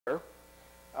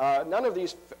None of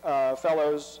these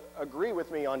fellows agree with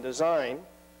me on design,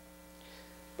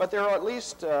 but they're at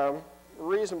least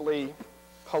reasonably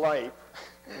polite,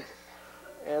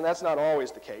 and that's not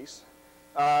always the case.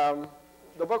 The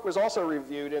book was also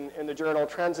reviewed in the journal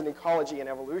Trends in Ecology and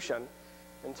Evolution,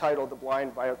 entitled The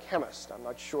Blind Biochemist. I'm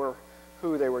not sure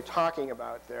who they were talking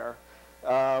about there.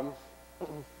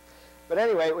 But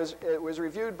anyway, it was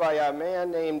reviewed by a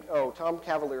man named Tom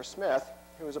Cavalier-Smith,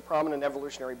 who is a prominent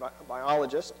evolutionary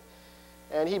biologist.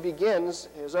 And he begins,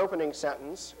 his opening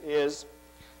sentence is,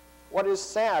 "What is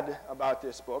sad about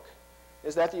this book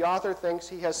is that the author thinks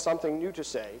he has something new to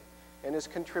say and is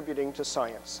contributing to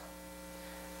science."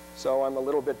 So I'm a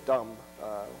little bit dumb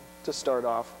to start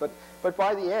off. But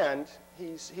by the end,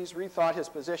 he's rethought his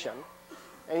position.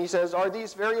 And he says, "Are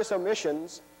these various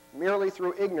omissions merely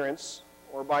through ignorance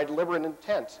or by deliberate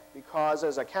intent? Because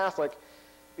as a Catholic,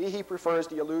 Behe prefers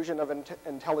the illusion of an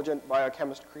intelligent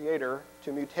biochemist creator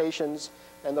to mutations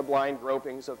and the blind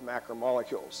gropings of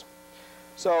macromolecules."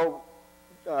 So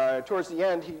towards the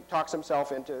end, he talks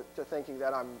himself into thinking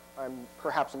that I'm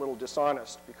perhaps a little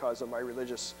dishonest because of my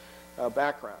religious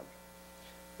background.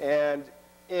 And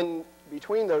in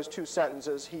between those two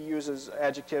sentences, he uses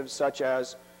adjectives such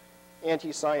as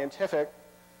anti-scientific,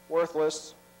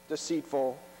 worthless,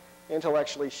 deceitful,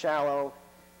 intellectually shallow,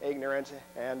 ignorant,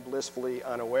 and blissfully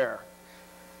unaware.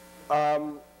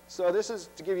 So this is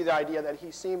to give you the idea that he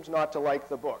seems not to like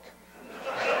the book.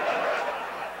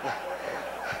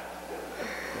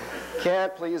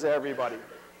 Can't please everybody.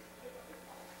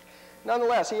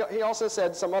 Nonetheless, he also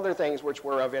said some other things which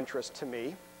were of interest to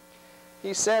me.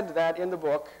 He said that in the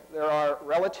book there are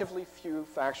relatively few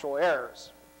factual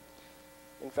errors.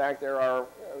 In fact, there are,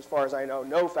 as far as I know,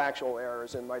 no factual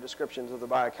errors in my descriptions of the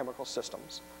biochemical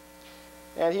systems.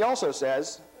 And he also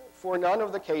says, "For none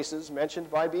of the cases mentioned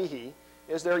by Behe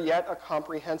is there yet a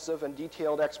comprehensive and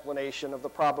detailed explanation of the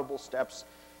probable steps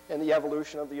in the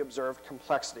evolution of the observed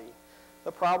complexity.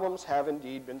 The problems have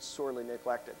indeed been sorely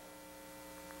neglected."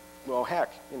 Well,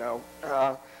 heck, you know.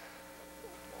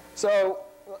 So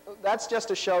that's just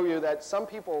to show you that some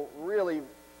people really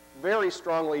very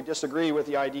strongly disagree with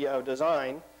the idea of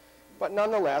design, but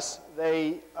nonetheless,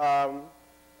 they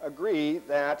agree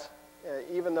that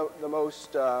even the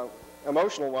most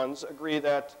emotional ones agree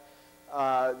that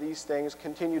these things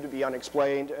continue to be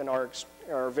unexplained and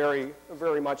are very,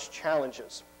 very much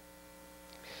challenges.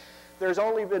 There's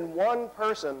only been one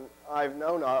person I've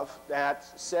known of that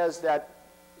says that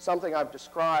something I've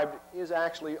described is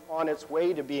actually on its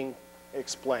way to being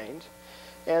explained.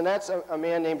 And that's a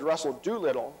man named Russell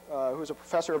Doolittle, who's a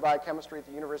professor of biochemistry at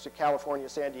the University of California,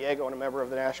 San Diego, and a member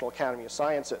of the National Academy of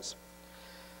Sciences.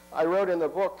 I wrote in the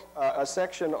book a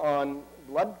section on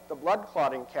the blood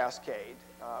clotting cascade.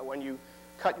 When you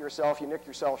cut yourself, you nick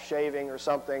yourself shaving or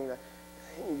something, a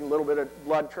little bit of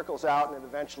blood trickles out and it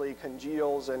eventually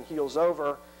congeals and heals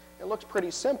over. It looks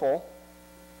pretty simple.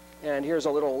 And here's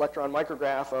a little electron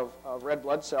micrograph of red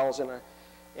blood cells in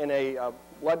a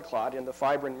blood clot, in the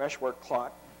fibrin meshwork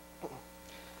clot.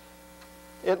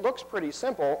 It looks pretty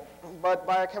simple, but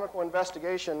biochemical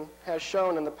investigation has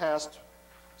shown in the past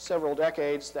several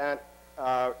decades that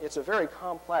it's a very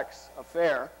complex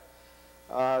affair.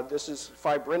 This is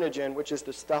fibrinogen, which is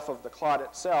the stuff of the clot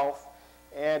itself,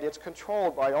 and it's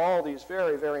controlled by all these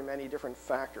very, very many different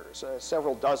factors.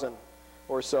 Several dozen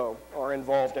or so are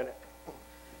involved in it.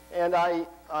 And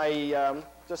I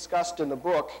discussed in the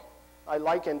book, I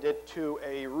likened it to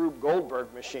a Rube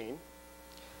Goldberg machine,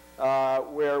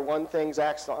 where one thing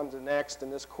acts on the next,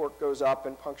 and this cork goes up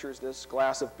and punctures this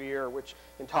glass of beer, which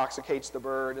intoxicates the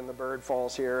bird, and the bird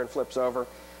falls here and flips over.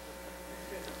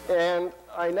 And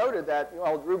I noted that,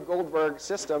 well, Rube Goldberg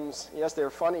systems, yes, they're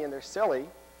funny and they're silly,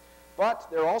 but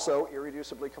they're also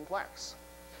irreducibly complex,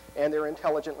 and they're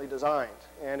intelligently designed.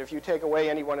 And if you take away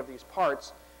any one of these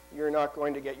parts, you're not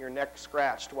going to get your neck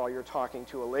scratched while you're talking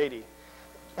to a lady.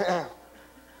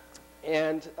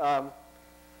 And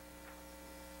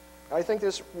I think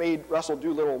this made Russell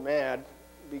Doolittle mad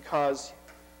because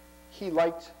he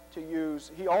liked to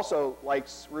use, he also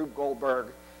likes Rube Goldberg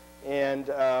and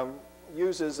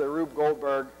uses a Rube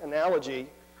Goldberg analogy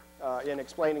in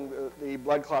explaining the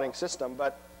blood clotting system,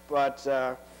 but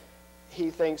he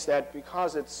thinks that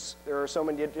because there are so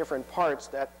many different parts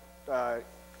that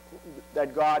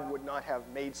God would not have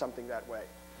made something that way.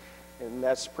 And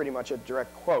that's pretty much a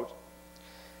direct quote.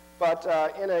 But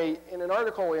in an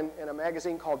article in a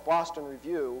magazine called Boston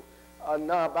Review,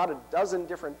 about a dozen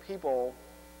different people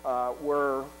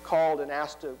were called and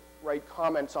asked to write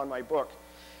comments on my book.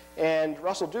 And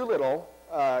Russell Doolittle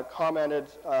commented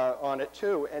on it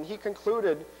too, and he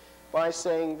concluded by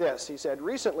saying this. He said,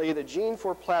 recently the gene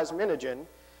for plasminogen,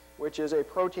 which is a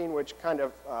protein which kind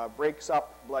of breaks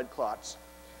up blood clots,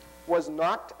 was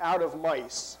knocked out of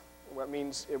mice. What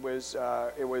means it was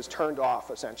turned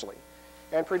off, essentially.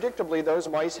 And predictably, those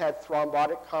mice had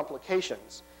thrombotic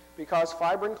complications because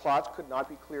fibrin clots could not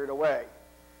be cleared away.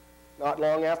 Not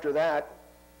long after that,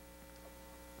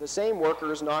 the same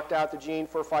workers knocked out the gene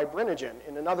for fibrinogen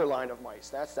in another line of mice.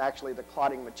 That's actually the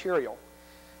clotting material.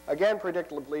 Again,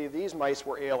 predictably, these mice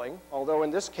were ailing, although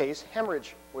in this case,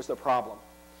 hemorrhage was the problem.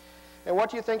 And what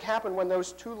do you think happened when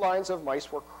those two lines of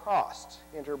mice were crossed,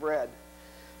 interbred?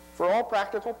 For all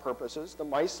practical purposes, the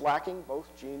mice lacking both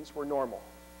genes were normal.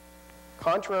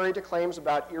 Contrary to claims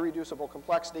about irreducible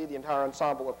complexity, the entire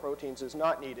ensemble of proteins is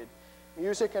not needed.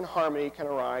 Music and harmony can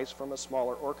arise from a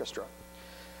smaller orchestra.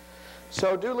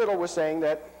 So Doolittle was saying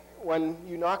that when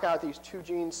you knock out these two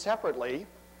genes separately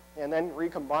and then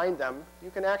recombine them,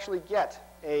 you can actually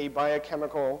get a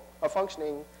biochemical, a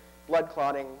functioning blood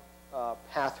clotting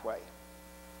pathway.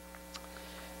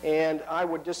 And I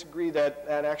would disagree that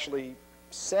that actually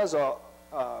says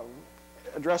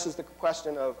addresses the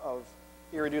question of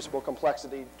irreducible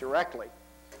complexity directly.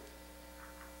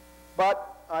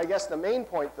 But I guess the main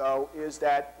point, though, is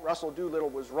that Russell Doolittle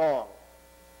was wrong.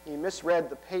 He misread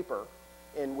the paper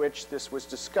in which this was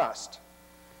discussed.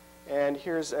 And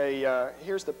here's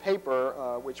the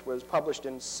paper which was published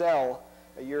in Cell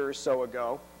a year or so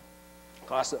ago.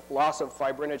 Loss of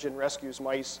fibrinogen rescues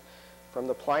mice from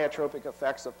the pleiotropic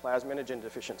effects of plasminogen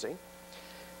deficiency.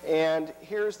 And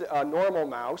here's a normal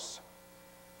mouse.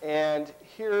 And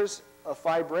here's a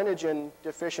fibrinogen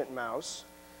deficient mouse.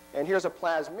 And here's a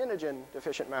plasminogen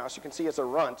deficient mouse. You can see it's a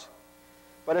runt.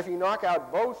 But if you knock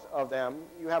out both of them,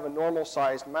 you have a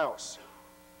normal-sized mouse.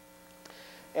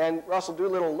 And Russell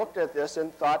Doolittle looked at this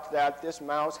and thought that this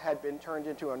mouse had been turned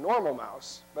into a normal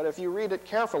mouse. But if you read it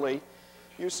carefully,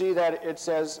 you see that it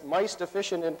says mice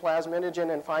deficient in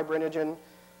plasminogen and fibrinogen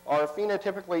are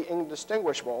phenotypically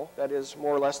indistinguishable, that is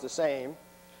more or less the same,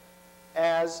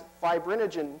 as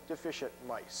fibrinogen deficient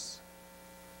mice.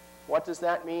 What does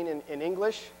that mean in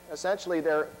English? Essentially,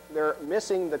 they're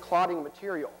missing the clotting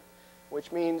material,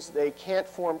 which means they can't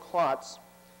form clots,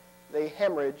 they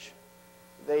hemorrhage,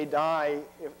 they die,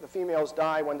 if the females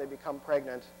die when they become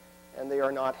pregnant, and they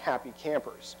are not happy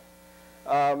campers.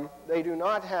 They do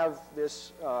not have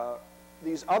these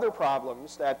other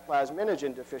problems that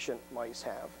plasminogen deficient mice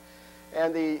have.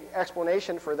 And the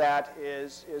explanation for that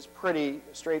is pretty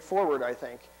straightforward, I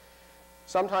think.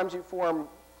 Sometimes you form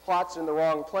clots in the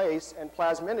wrong place, and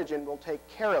plasminogen will take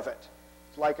care of it.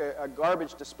 It's like a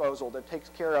garbage disposal that takes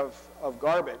care of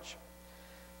garbage.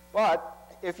 But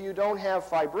if you don't have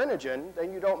fibrinogen,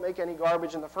 then you don't make any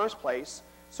garbage in the first place,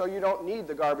 so you don't need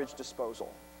the garbage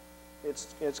disposal.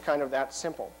 It's kind of that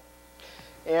simple.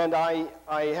 And I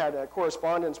had a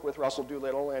correspondence with Russell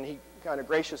Doolittle, and he kind of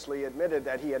graciously admitted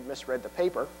that he had misread the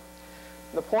paper.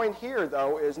 The point here,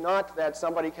 though, is not that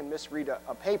somebody can misread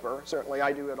a paper. Certainly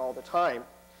I do it all the time.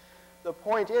 The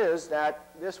point is that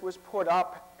this was put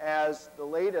up as the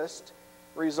latest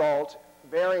result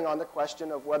bearing on the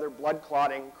question of whether blood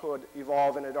clotting could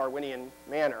evolve in a Darwinian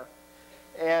manner.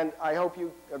 And I hope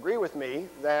you agree with me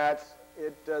that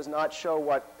it does not show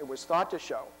what it was thought to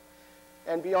show.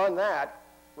 And beyond that,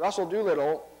 Russell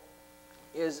Doolittle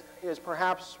is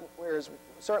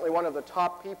certainly one of the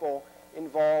top people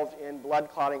involved in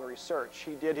blood clotting research.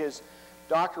 He did his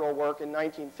doctoral work in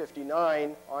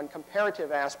 1959 on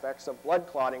comparative aspects of blood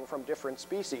clotting from different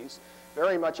species,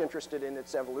 very much interested in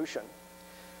its evolution.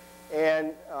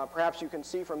 And perhaps you can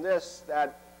see from this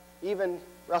that even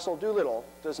Russell Doolittle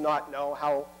does not know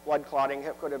how blood clotting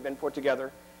could have been put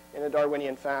together in a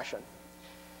Darwinian fashion.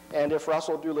 And if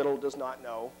Russell Doolittle does not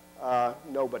know,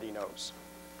 nobody knows.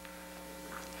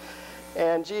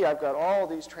 And gee, I've got all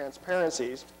these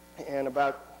transparencies in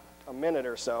about a minute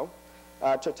or so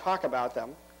to talk about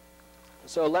them.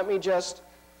 So let me just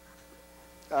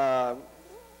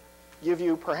give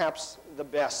you perhaps the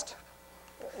best,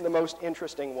 the most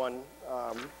interesting one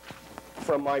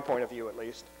from my point of view at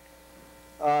least.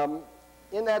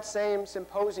 In that same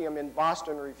symposium in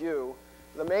Boston Review,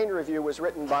 the main review was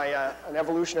written by an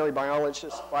evolutionary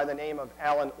biologist by the name of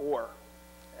Alan Orr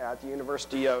at the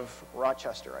University of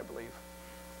Rochester, I believe.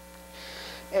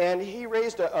 And he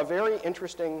raised a very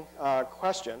interesting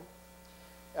question,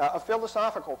 a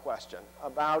philosophical question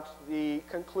about the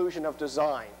conclusion of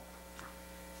design.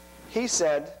 He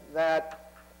said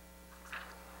that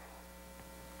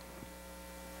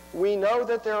we know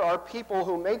that there are people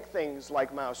who make things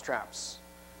like mousetraps.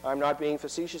 I'm not being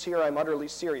facetious here, I'm utterly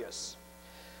serious.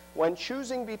 When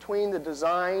choosing between the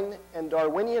design and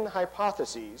Darwinian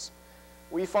hypotheses,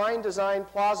 We find design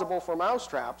plausible for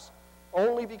mousetraps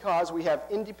only because we have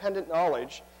independent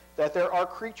knowledge that there are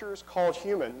creatures called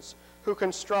humans who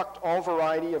construct all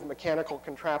variety of mechanical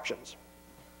contraptions.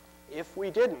 If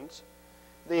we didn't,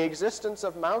 the existence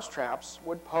of mousetraps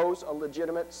would pose a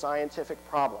legitimate scientific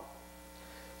problem.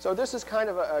 So this is kind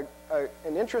of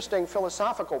an interesting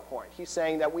philosophical point. He's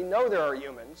saying that we know there are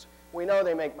humans, we know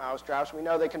they make mousetraps, we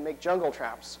know they can make jungle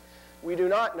traps. We do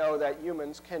not know that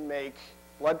humans can make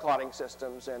blood clotting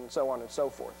systems and so on and so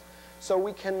forth. So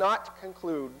we cannot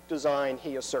conclude design,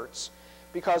 he asserts,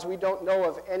 because we don't know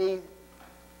of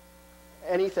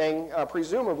anything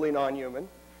presumably non-human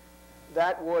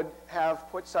that would have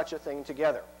put such a thing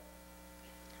together.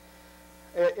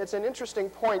 It's an interesting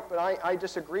point, but I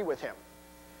disagree with him.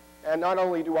 And not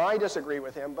only do I disagree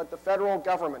with him, but the federal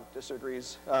government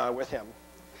disagrees with him.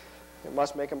 It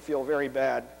must make him feel very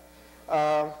bad.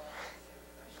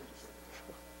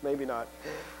 Maybe not.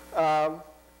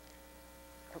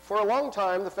 For a long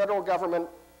time, the federal government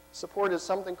supported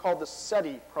something called the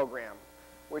SETI program,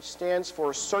 which stands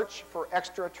for Search for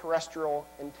Extraterrestrial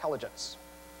Intelligence.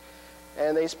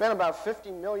 And they spent about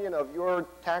 50 million of your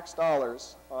tax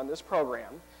dollars on this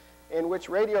program, in which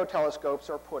radio telescopes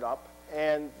are put up,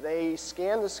 and they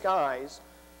scan the skies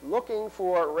looking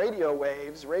for radio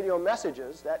waves, radio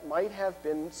messages that might have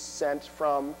been sent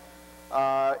from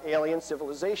alien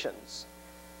civilizations.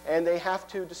 And they have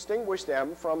to distinguish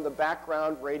them from the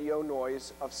background radio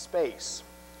noise of space.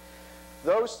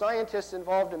 Those scientists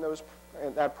involved in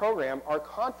that program are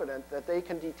confident that they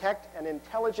can detect an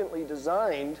intelligently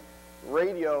designed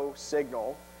radio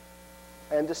signal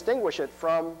and distinguish it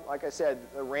from, like I said,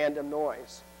 the random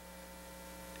noise,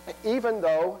 even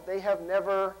though they have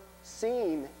never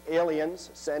seen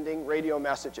aliens sending radio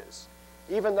messages,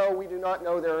 even though we do not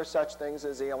know there are such things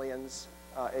as aliens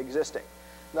existing.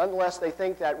 Nonetheless, they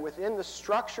think that within the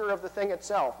structure of the thing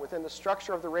itself, within the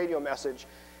structure of the radio message,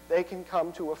 they can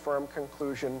come to a firm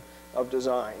conclusion of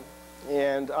design.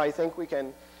 And I think we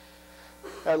can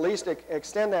at least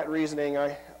extend that reasoning,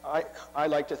 I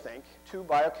like to think, to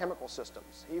biochemical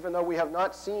systems. Even though we have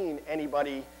not seen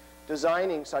anybody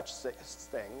designing such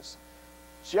things,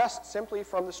 just simply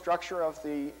from the structure of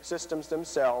the systems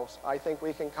themselves, I think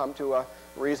we can come to a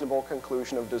reasonable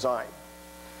conclusion of design.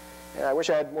 And I wish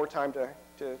I had more time to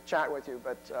chat with you,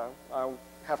 but I'll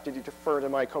have to defer to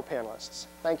my co-panelists.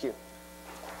 Thank you.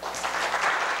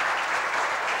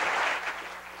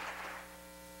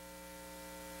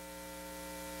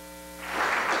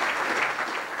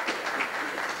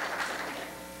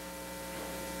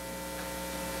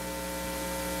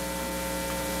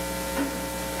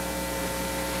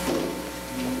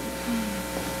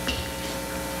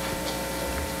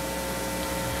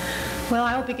 Well,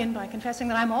 I'll begin by confessing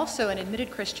that I'm also an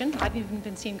admitted Christian. I've even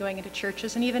been seen going into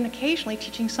churches and even occasionally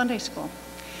teaching Sunday school.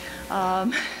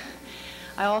 I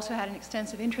also had an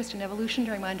extensive interest in evolution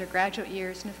during my undergraduate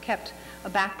years and have kept a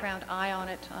background eye on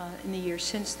it in the years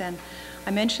since then.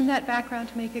 I mention that background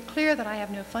to make it clear that I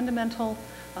have no fundamental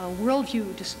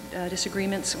worldview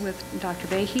disagreements with Dr.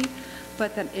 Behe,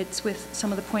 but that it's with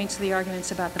some of the points of the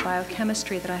arguments about the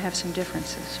biochemistry that I have some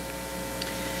differences.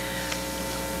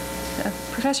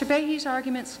 Professor Behe's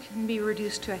arguments can be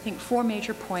reduced to, I think, 4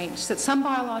 major points: that some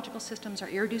biological systems are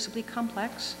irreducibly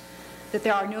complex, that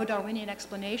there are no Darwinian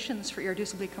explanations for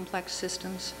irreducibly complex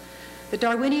systems, that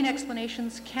Darwinian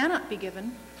explanations cannot be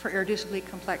given for irreducibly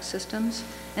complex systems,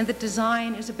 and that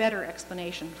design is a better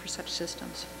explanation for such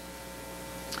systems.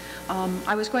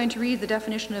 I was going to read the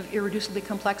definition of irreducibly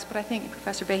complex, but I think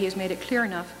Professor Behe has made it clear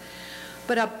enough.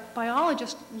 But a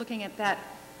biologist looking at that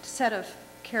set of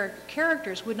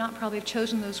characters would not probably have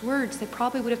chosen those words. They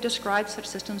probably would have described such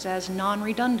systems as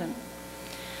non-redundant.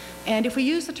 And if we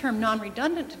use the term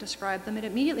non-redundant to describe them, it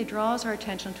immediately draws our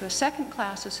attention to a second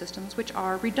class of systems, which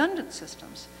are redundant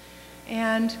systems.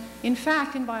 And in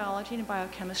fact, in biology and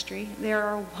biochemistry, there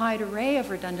are a wide array of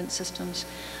redundant systems.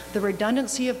 The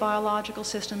redundancy of biological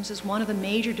systems is one of the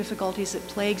major difficulties that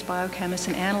plagues biochemists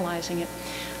in analyzing it.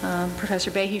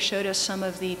 Professor Behe showed us some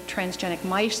of the transgenic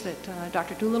mice that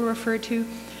Dr. Doolittle referred to,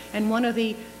 and one of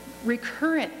the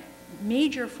recurrent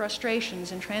major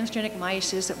frustrations in transgenic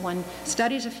mice is that one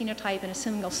studies a phenotype in a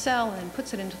single cell and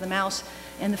puts it into the mouse,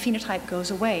 and the phenotype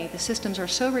goes away. The systems are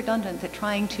so redundant that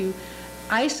trying to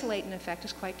isolate an effect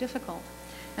is quite difficult.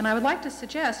 And I would like to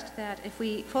suggest that if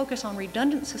we focus on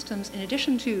redundant systems in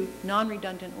addition to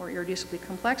non-redundant or irreducibly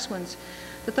complex ones,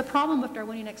 that the problem with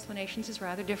Darwinian explanations is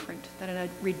rather different. That in a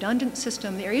redundant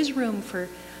system, there is room for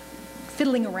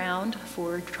fiddling around,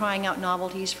 for trying out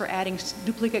novelties, for adding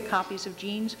duplicate copies of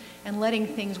genes, and letting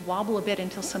things wobble a bit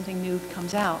until something new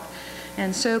comes out.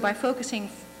 And so by focusing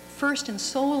first and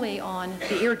solely on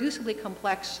the irreducibly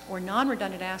complex or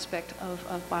non-redundant aspect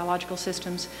of biological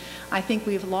systems, I think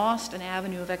we've lost an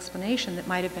avenue of explanation that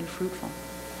might have been fruitful.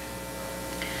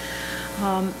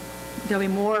 There'll be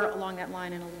more along that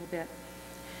line in a little bit.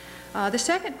 The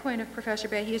second point of Professor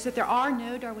Behe is that there are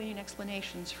no Darwinian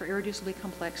explanations for irreducibly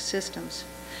complex systems.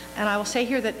 And I will say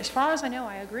here that as far as I know,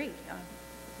 I agree.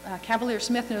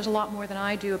 Cavalier-Smith knows a lot more than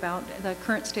I do about the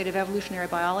current state of evolutionary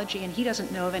biology, and he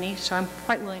doesn't know of any, so I'm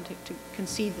quite willing to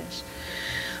concede this.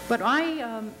 But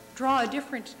I draw a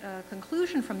different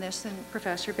conclusion from this than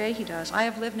Professor Behe does. I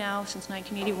have lived now since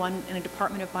 1981 in a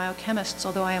department of biochemists,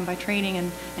 although I am by training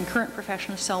and current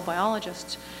profession of cell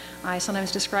biologists. I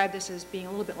sometimes describe this as being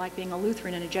a little bit like being a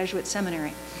Lutheran in a Jesuit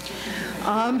seminary.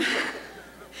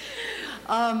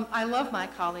 I love my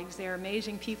colleagues. They are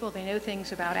amazing people. They know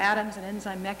things about atoms and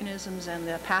enzyme mechanisms and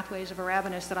the pathways of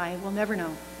arabinus that I will never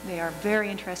know. They are very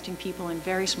interesting people and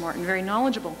very smart and very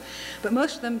knowledgeable. But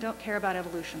most of them don't care about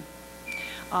evolution.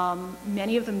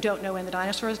 Many of them don't know when the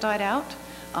dinosaurs died out.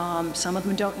 Some of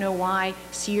them don't know why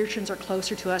sea urchins are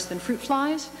closer to us than fruit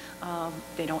flies.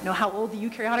 They don't know how old the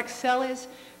eukaryotic cell is.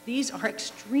 These are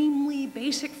extremely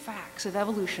basic facts of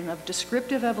evolution, of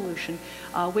descriptive evolution,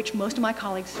 which most of my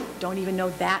colleagues don't even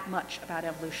know that much about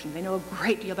evolution. They know a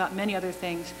great deal about many other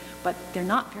things, but they're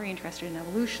not very interested in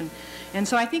evolution. And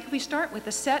so I think if we start with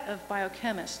a set of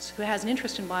biochemists who has an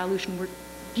interest in evolution, we're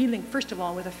dealing, first of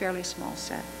all, with a fairly small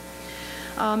set.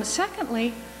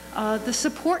 Secondly, the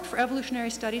support for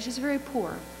evolutionary studies is very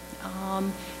poor.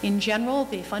 In general,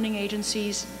 the funding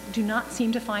agencies do not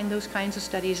seem to find those kinds of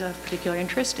studies of particular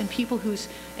interest, and people whose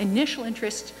initial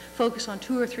interests focus on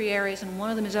 2 or 3 areas, and one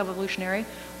of them is evolutionary,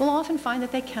 will often find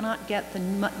that they cannot get the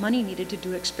money needed to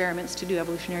do experiments, to do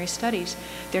evolutionary studies.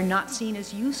 They're not seen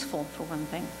as useful, for one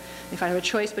thing. If I have a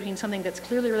choice between something that's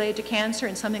clearly related to cancer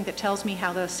and something that tells me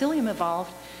how the psyllium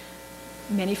evolved,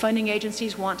 many funding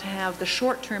agencies want to have the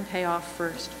short-term payoff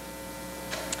first.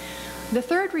 The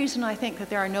third reason I think that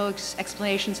there are no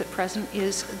explanations at present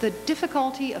is the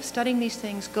difficulty of studying these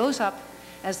things goes up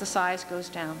as the size goes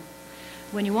down.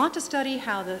 When you want to study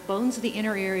how the bones of the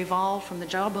inner ear evolved from the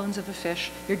jaw bones of a fish,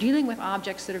 you're dealing with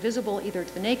objects that are visible either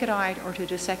to the naked eye or to a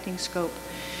dissecting scope.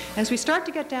 As we start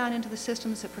to get down into the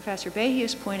systems that Professor Behe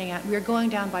is pointing at, we are going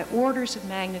down by orders of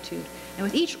magnitude. And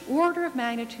with each order of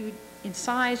magnitude in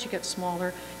size, you get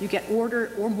smaller. You get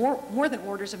order or more than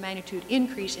orders of magnitude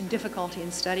increase in difficulty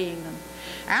in studying them.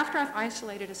 After I've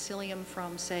isolated a psyllium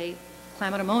from, say,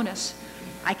 Chlamydomonas,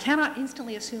 I cannot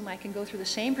instantly assume I can go through the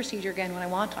same procedure again when I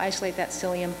want to isolate that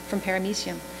psyllium from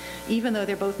Paramecium, even though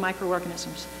they're both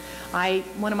microorganisms.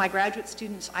 One of my graduate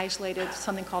students isolated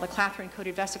something called a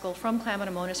clathrin-coated vesicle from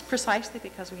Chlamydomonas precisely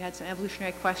because we had some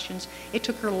evolutionary questions. It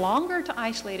took her longer to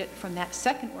isolate it from that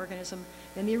second organism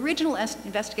than the original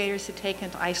investigators had taken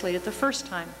to isolate it the first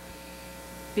time,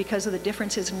 because of the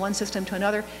differences in one system to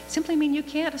another. Simply mean you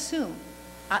can't assume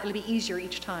it'll be easier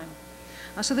each time.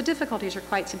 So the difficulties are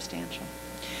quite substantial.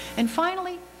 And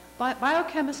finally,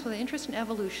 biochemists with an interest in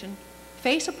evolution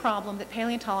face a problem that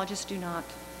paleontologists do not.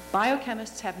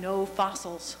 Biochemists have no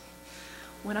fossils.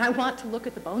 When I want to look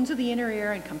at the bones of the inner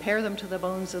ear and compare them to the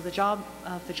bones of the jaw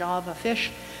of a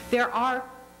fish, there are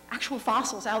actual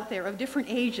fossils out there of different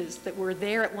ages that were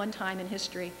there at one time in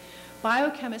history.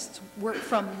 Biochemists work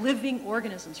from living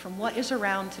organisms, from what is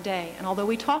around today. And although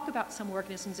we talk about some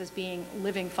organisms as being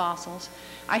living fossils,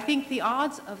 I think the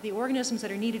odds of the organisms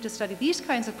that are needed to study these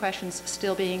kinds of questions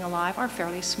still being alive are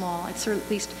fairly small. It's at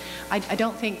least, I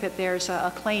don't think that there's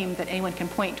a claim that anyone can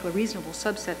point to a reasonable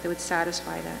subset that would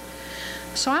satisfy that.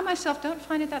 So I myself don't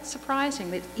find it that surprising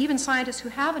that even scientists who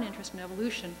have an interest in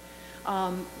evolution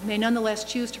may nonetheless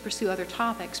choose to pursue other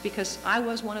topics, because I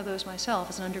was one of those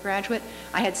myself as an undergraduate.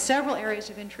 I had several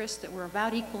areas of interest that were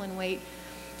about equal in weight,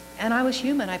 and I was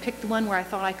human. I picked the one where I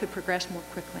thought I could progress more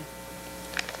quickly.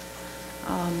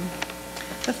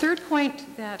 The third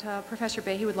point that Professor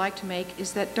Behe would like to make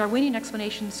is that Darwinian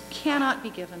explanations cannot be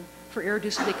given for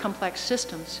irreducibly complex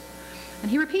systems.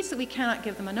 And he repeats that we cannot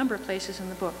give them a number of places in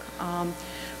the book.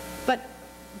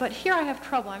 But here I have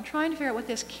trouble. I'm trying to figure out what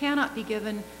this cannot be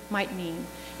given might mean.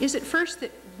 Is it first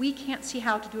that we can't see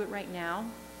how to do it right now?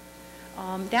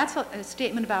 That's a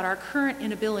statement about our current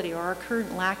inability or our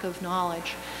current lack of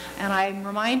knowledge. And I'm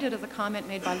reminded of the comment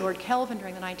made by Lord Kelvin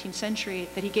during the 19th century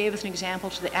that he gave as an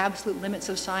example to the absolute limits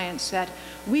of science, that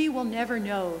we will never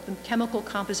know the chemical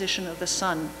composition of the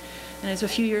sun. And it's a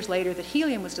few years later that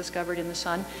helium was discovered in the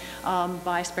sun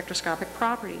by spectroscopic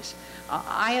properties.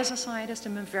 I, as a scientist,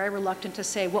 am very reluctant to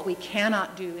say what we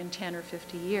cannot do in 10 or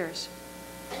 50 years.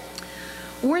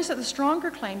 Or is it the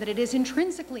stronger claim that it is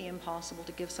intrinsically impossible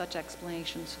to give such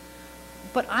explanations?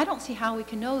 But I don't see how we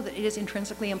can know that it is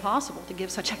intrinsically impossible to give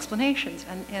such explanations.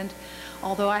 And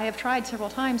although I have tried several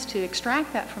times to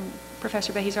extract that from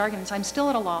Professor Behe's arguments, I'm still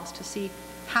at a loss to see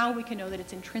how we can know that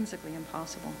it's intrinsically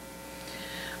impossible.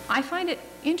 I find it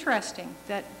interesting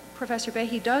that Professor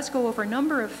Behe does go over a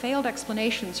number of failed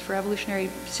explanations for evolutionary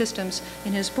systems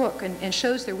in his book and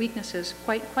shows their weaknesses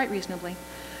quite reasonably.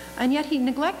 And yet he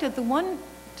neglected the one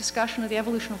discussion of the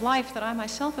evolution of life that I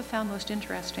myself have found most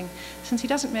interesting. Since he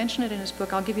doesn't mention it in his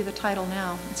book, I'll give you the title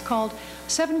now. It's called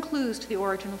 7 Clues to the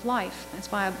Origin of Life. It's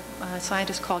by a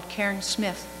scientist called Cairn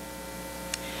Smith.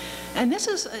 And this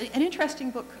is an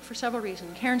interesting book for several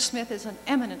reasons. Cairn Smith is an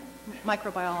eminent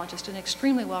microbiologist, an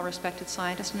extremely well-respected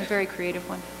scientist, and a very creative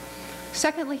one.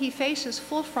 Secondly, he faces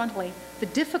full frontally the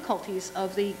difficulties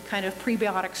of the kind of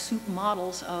prebiotic soup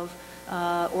models of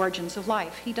origins of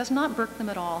life. He does not brook them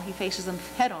at all. He faces them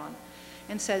head on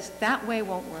and says that way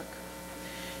won't work.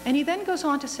 And he then goes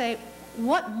on to say,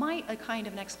 what might a kind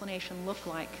of an explanation look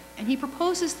like? And he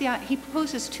proposes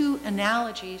 2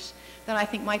 analogies that I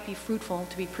think might be fruitful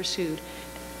to be pursued.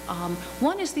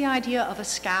 One is the idea of a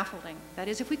scaffolding. That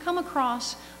is, if we come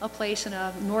across a place in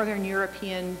a northern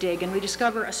European dig and we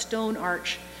discover a stone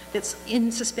arch that's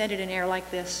suspended in air like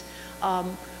this,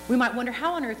 we might wonder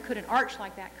how on earth could an arch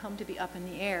like that come to be up in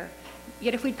the air.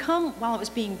 Yet if we'd come while it was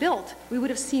being built, we would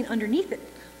have seen underneath it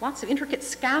lots of intricate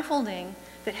scaffolding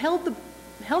that held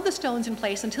the stones in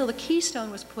place until the keystone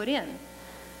was put in.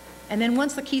 And then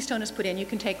once the keystone is put in, you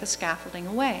can take the scaffolding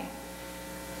away.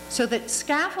 So that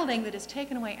scaffolding that is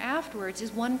taken away afterwards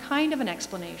is one kind of an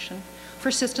explanation for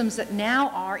systems that now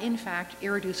are, in fact,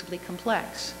 irreducibly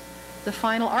complex. The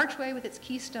final archway with its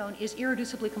keystone is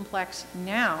irreducibly complex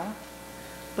now,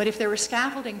 but if there was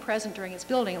scaffolding present during its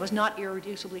building, it was not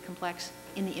irreducibly complex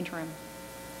in the interim.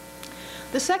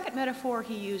 The second metaphor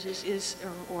he uses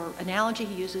or analogy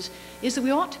he uses is that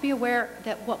we ought to be aware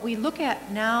that what we look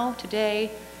at now,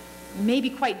 today, may be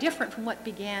quite different from what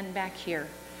began back here.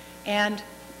 And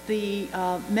the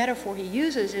metaphor he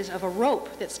uses is of a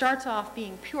rope that starts off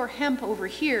being pure hemp over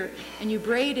here, and you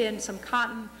braid in some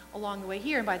cotton along the way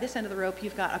here, and by this end of the rope,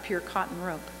 you've got a pure cotton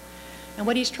rope. And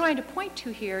what he's trying to point to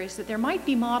here is that there might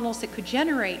be models that could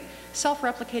generate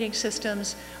self-replicating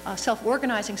systems,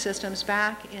 self-organizing systems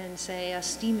back in, say, a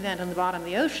steam vent on the bottom of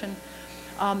the ocean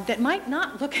that might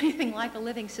not look anything like a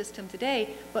living system today,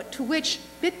 but to which,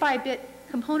 bit by bit,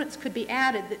 components could be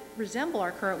added that resemble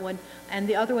our current one, and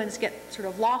the other ones get sort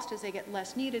of lost as they get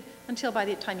less needed, until by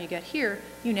the time you get here,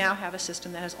 you now have a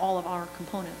system that has all of our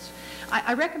components.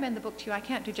 I recommend the book to you. I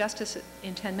can't do justice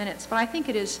in 10 minutes, but I think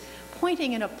it is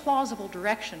pointing in a plausible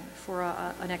direction for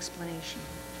an explanation.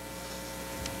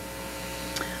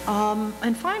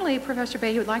 And finally, Professor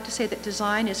Behe would like to say that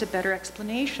design is a better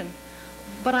explanation,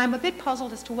 but I'm a bit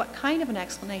puzzled as to what kind of an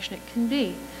explanation it can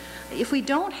be. If we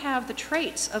don't have the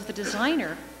traits of the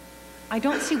designer, I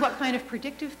don't see what kind of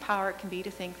predictive power it can be to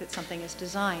think that something is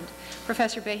designed.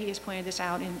 Professor Behe has pointed this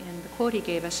out in the quote he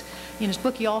gave us. In his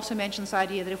book, he also mentions the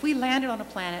idea that if we landed on a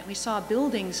planet and we saw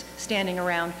buildings standing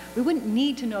around, we wouldn't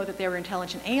need to know that they were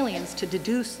intelligent aliens to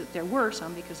deduce that there were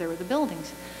some, because there were the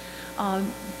buildings.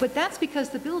 But that's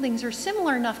because the buildings are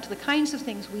similar enough to the kinds of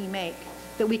things we make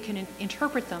that we can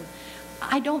interpret them.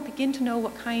 I don't begin to know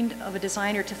what kind of a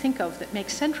designer to think of that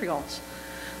makes centrioles.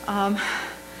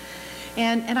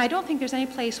 And I don't think there's any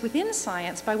place within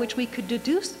science by which we could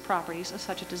deduce the properties of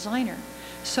such a designer.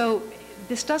 So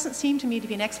this doesn't seem to me to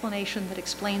be an explanation that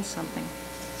explains something.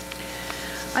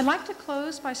 I'd like to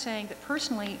close by saying that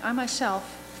personally, I myself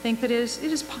think that it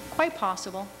is quite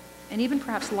possible, and even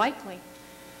perhaps likely,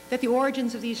 that the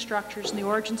origins of these structures and the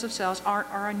origins of cells are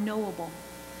unknowable.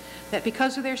 That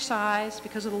because of their size,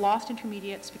 because of the lost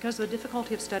intermediates, because of the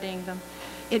difficulty of studying them,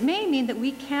 it may mean that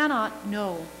we cannot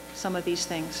know some of these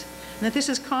things. And that this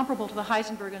is comparable to the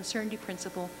Heisenberg uncertainty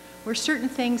principle, where certain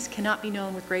things cannot be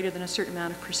known with greater than a certain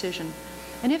amount of precision.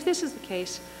 And if this is the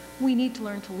case, we need to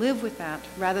learn to live with that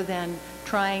rather than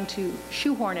trying to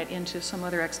shoehorn it into some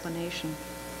other explanation.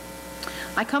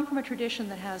 I come from a tradition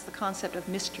that has the concept of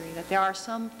mystery, that there are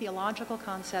some theological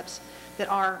concepts that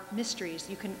are mysteries.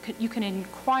 You can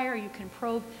inquire, you can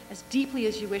probe as deeply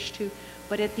as you wish to,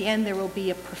 but at the end there will be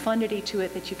a profundity to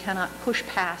it that you cannot push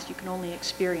past, you can only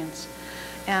experience.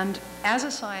 And as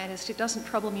a scientist, it doesn't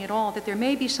trouble me at all that there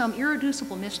may be some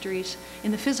irreducible mysteries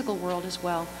in the physical world as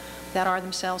well that are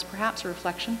themselves perhaps a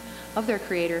reflection of their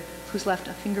creator who's left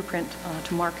a fingerprint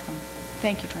to mark them.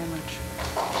 Thank you very much.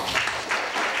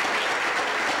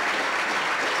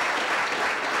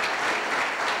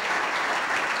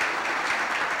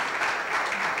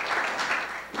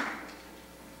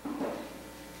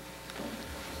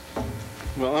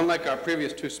 Well, unlike our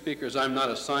previous two speakers, I'm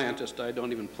not a scientist. I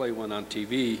don't even play one on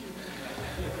TV.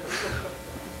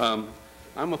 I'm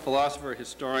a philosopher,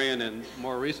 historian, and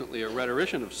more recently a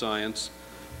rhetorician of science.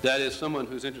 That is, someone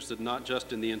who's interested not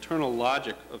just in the internal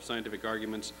logic of scientific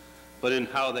arguments, but in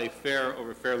how they fare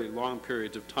over fairly long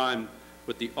periods of time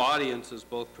with the audiences,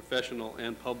 both professional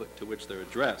and public, to which they're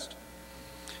addressed.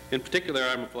 In particular,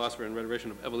 I'm a philosopher and rhetorician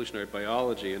of evolutionary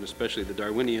biology, and especially the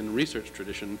Darwinian research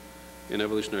tradition in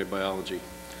evolutionary biology.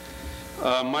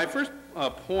 My first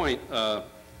point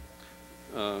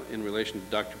in relation to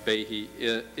Dr. Behe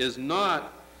is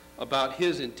not about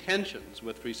his intentions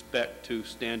with respect to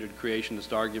standard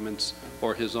creationist arguments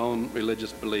or his own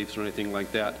religious beliefs or anything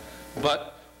like that,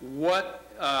 but what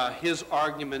his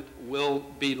argument will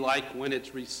be like when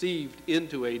it's received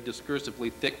into a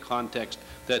discursively thick context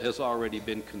that has already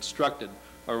been constructed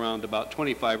around about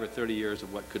 25 or 30 years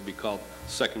of what could be called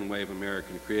second wave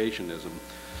American creationism.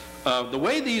 The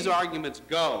way these arguments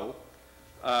go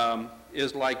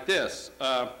is like this.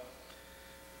 The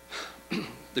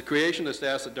creationist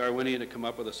asks the Darwinian to come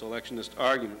up with a selectionist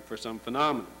argument for some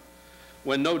phenomenon.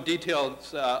 When no detailed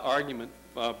argument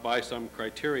by some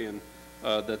criterion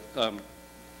that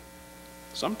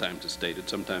sometimes is stated,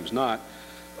 sometimes not,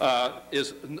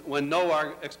 when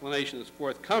no explanation is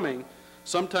forthcoming,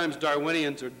 sometimes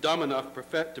Darwinians are dumb enough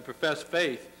to profess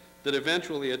faith that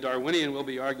eventually a Darwinian will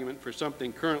be arguing for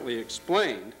something currently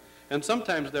explained. And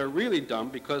sometimes they're really dumb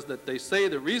because that they say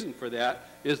the reason for that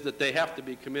is that they have to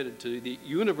be committed to the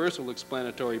universal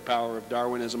explanatory power of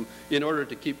Darwinism in order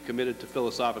to keep committed to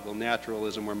philosophical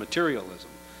naturalism or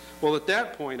materialism. Well, at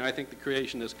that point, I think the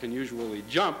creationists can usually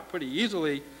jump pretty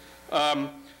easily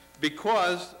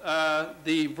because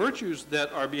the virtues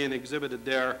that are being exhibited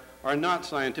there are not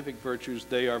scientific virtues.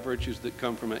 They are virtues that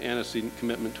come from an antecedent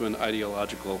commitment to an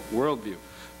ideological worldview.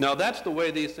 Now, that's the way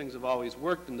these things have always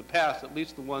worked in the past, at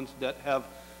least the ones that have,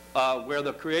 where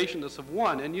the creationists have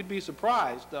won. And you'd be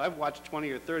surprised. I've watched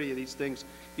 20 or 30 of these things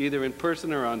either in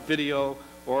person or on video,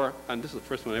 or, and this is the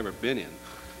first one I've ever been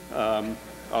in,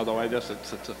 although I guess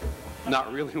it's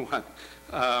not really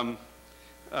one.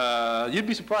 You'd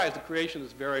be surprised the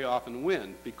creationists very often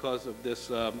win because of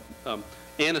this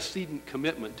antecedent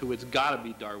commitment to it's got to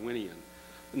be Darwinian.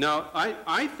 Now,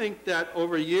 I think that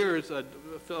over years,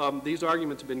 these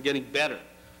arguments have been getting better.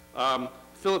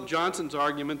 Philip Johnson's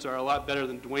arguments are a lot better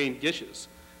than Duane Gish's.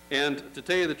 And to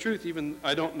tell you the truth, even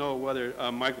I don't know whether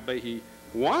Michael Behe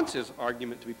wants his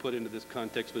argument to be put into this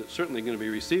context, but it's certainly going to be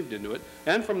received into it.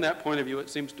 And from that point of view, it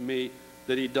seems to me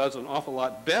that he does an awful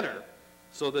lot better,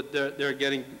 so that they're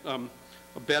getting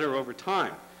better over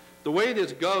time. The way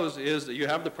this goes is that you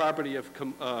have the property of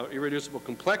irreducible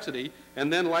complexity,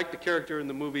 and then, like the character in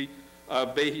the movie,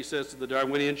 Behe says to the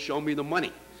Darwinian, show me the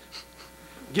money.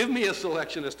 Give me a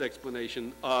selectionist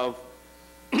explanation of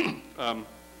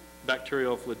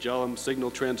bacterial flagellum,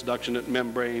 signal transduction at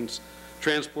membranes,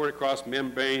 transport across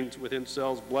membranes within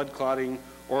cells, blood clotting,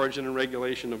 origin and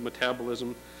regulation of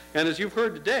metabolism. And as you've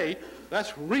heard today,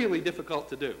 that's really difficult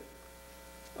to do.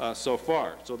 So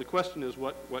far. So the question is,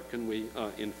 what can we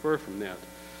infer from that?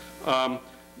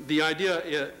 The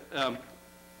idea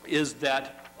is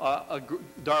that a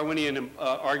Darwinian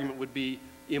argument would be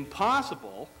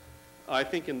impossible, I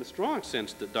think in the strong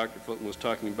sense that Dr. Fulton was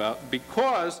talking about,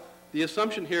 because the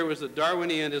assumption here was that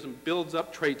Darwinianism builds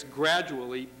up traits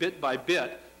gradually, bit by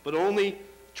bit, but only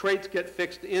traits get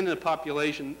fixed in a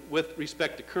population with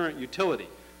respect to current utility.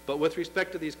 But with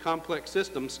respect to these complex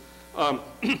systems,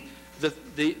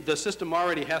 the system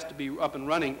already has to be up and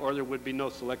running, or there would be no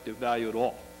selective value at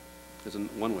all, is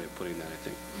one way of putting that, I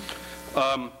think.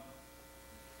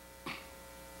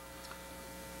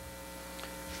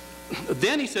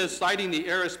 Then he says, citing the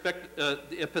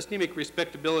epistemic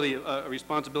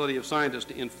responsibility of scientists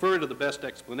to infer to the best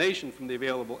explanation from the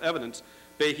available evidence,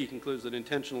 Behe concludes that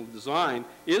intentional design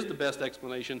is the best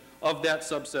explanation of that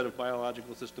subset of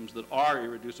biological systems that are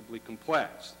irreducibly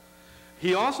complex.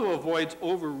 He also avoids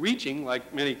overreaching,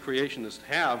 like many creationists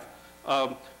have,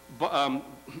 not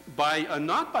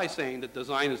by saying that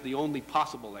design is the only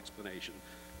possible explanation,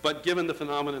 but given the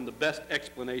phenomenon, the best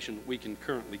explanation we can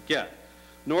currently get.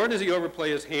 Nor does he overplay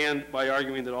his hand by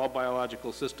arguing that all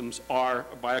biological systems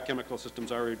biochemical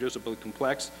systems are irreducibly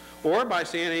complex, or by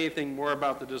saying anything more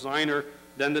about the designer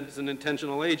than that it's an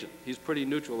intentional agent. He's pretty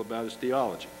neutral about his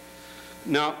theology.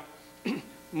 Now,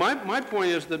 my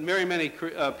point is that very many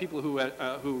people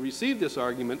who receive this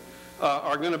argument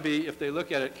are going to be, if they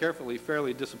look at it carefully,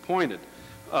 fairly disappointed.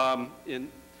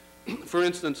 For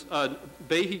instance,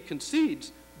 Behe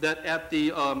concedes that at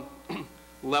the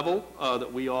level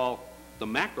that we all, the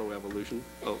macro evolution,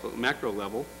 macro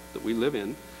level that we live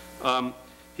in,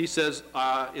 He says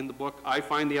in the book, I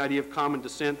find the idea of common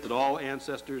descent, that all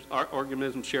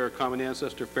organisms share a common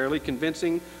ancestor, fairly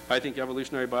convincing. I think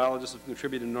evolutionary biologists have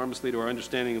contributed enormously to our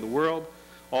understanding of the world.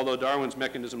 Although Darwin's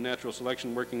mechanism, natural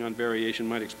selection working on variation,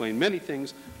 might explain many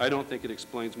things, I don't think it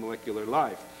explains molecular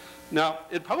life. Now,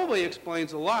 it probably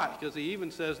explains a lot, because he even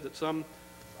says that some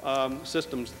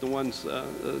systems, the ones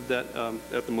that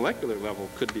at the molecular level,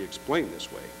 could be explained this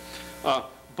way.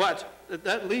 But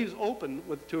that leaves open,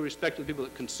 to respect to the people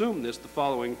that consume this, the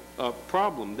following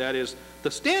problem. That is,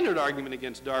 the standard argument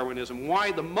against Darwinism,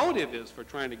 why the motive is for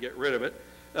trying to get rid of it,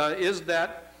 is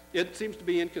that it seems to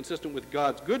be inconsistent with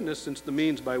God's goodness, since the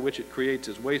means by which it creates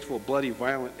is wasteful, bloody,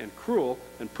 violent, and cruel,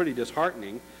 and pretty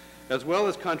disheartening, as well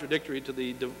as contradictory to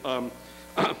the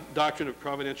doctrine of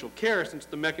providential care, since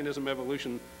the mechanism of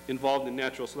evolution involved in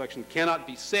natural selection cannot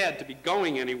be said to be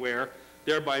going anywhere,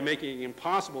 thereby making it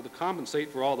impossible to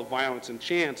compensate for all the violence and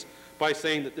chance by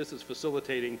saying that this is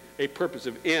facilitating a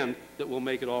purposive end that will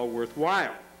make it all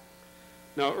worthwhile.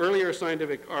 Now, earlier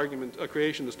scientific arguments,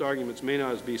 creationist arguments may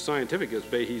not be scientific as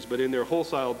Behe's, but in their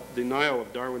wholesale denial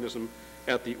of Darwinism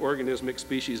at the organismic,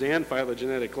 species, and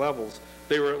phylogenetic levels,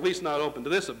 they were at least not open to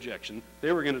this objection.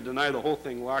 They were going to deny the whole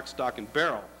thing lock, stock, and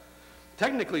barrel.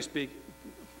 Technically speaking,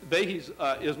 Behe's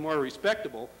is more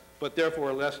respectable, but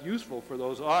therefore less useful for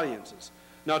those audiences.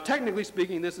 Now, technically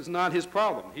speaking, this is not his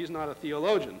problem. He's not a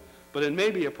theologian, but it may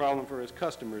be a problem for his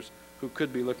customers who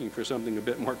could be looking for something a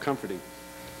bit more comforting.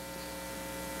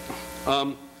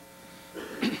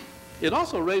 It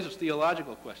also raises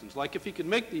theological questions, like if he could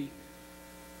make the,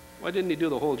 why didn't he do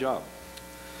the whole job?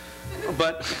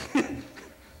 But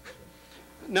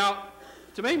now,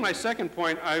 to make my second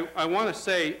point, I want to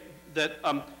say that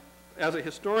as a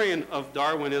historian of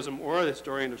Darwinism or a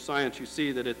historian of science, you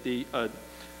see that at the,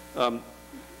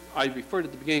 I referred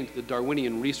at the beginning to the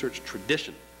Darwinian research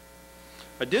tradition.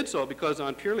 I did so because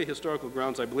on purely historical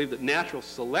grounds, I believe that natural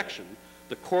selection,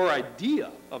 the core idea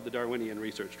of the Darwinian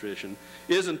research tradition,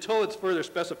 is, until it's further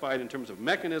specified in terms of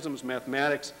mechanisms,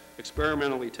 mathematics,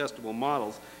 experimentally testable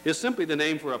models, is simply the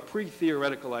name for a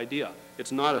pre-theoretical idea.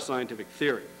 It's not a scientific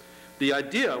theory. The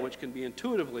idea, which can be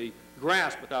intuitively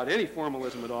grasped without any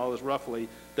formalism at all, is roughly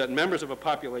that members of a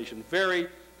population vary,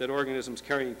 that organisms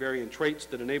carrying variant traits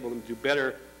that enable them to do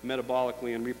better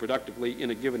metabolically and reproductively in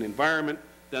a given environment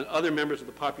than other members of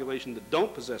the population that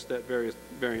don't possess that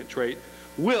variant trait,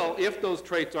 will, if those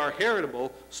traits are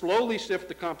heritable, slowly shift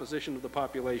the composition of the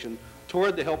population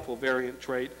toward the helpful variant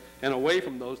trait and away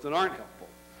from those that aren't helpful.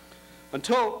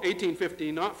 Until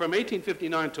 1859, from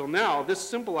 1859 till now, this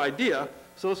simple idea,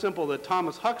 so simple that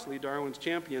Thomas Huxley, Darwin's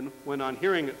champion, when on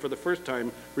hearing it for the first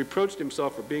time, reproached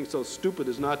himself for being so stupid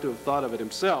as not to have thought of it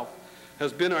himself,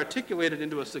 has been articulated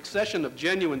into a succession of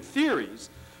genuine theories,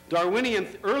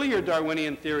 earlier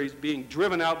Darwinian theories being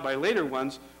driven out by later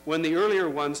ones when the earlier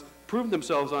ones proved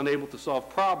themselves unable to solve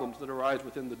problems that arise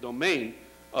within the domain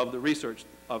of the research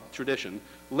of tradition,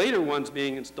 later ones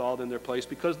being installed in their place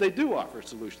because they do offer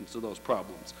solutions to those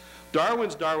problems.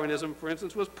 Darwin's Darwinism, for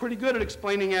instance, was pretty good at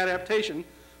explaining adaptation,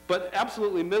 but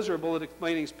absolutely miserable at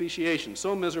explaining speciation.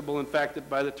 So miserable, in fact, that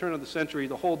by the turn of the century,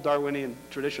 the whole Darwinian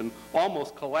tradition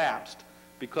almost collapsed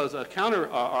because a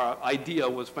counter idea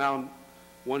was found,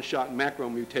 one-shot macro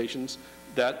mutations,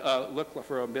 that look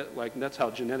for a bit like, and that's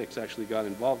how genetics actually got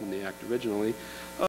involved in the act originally.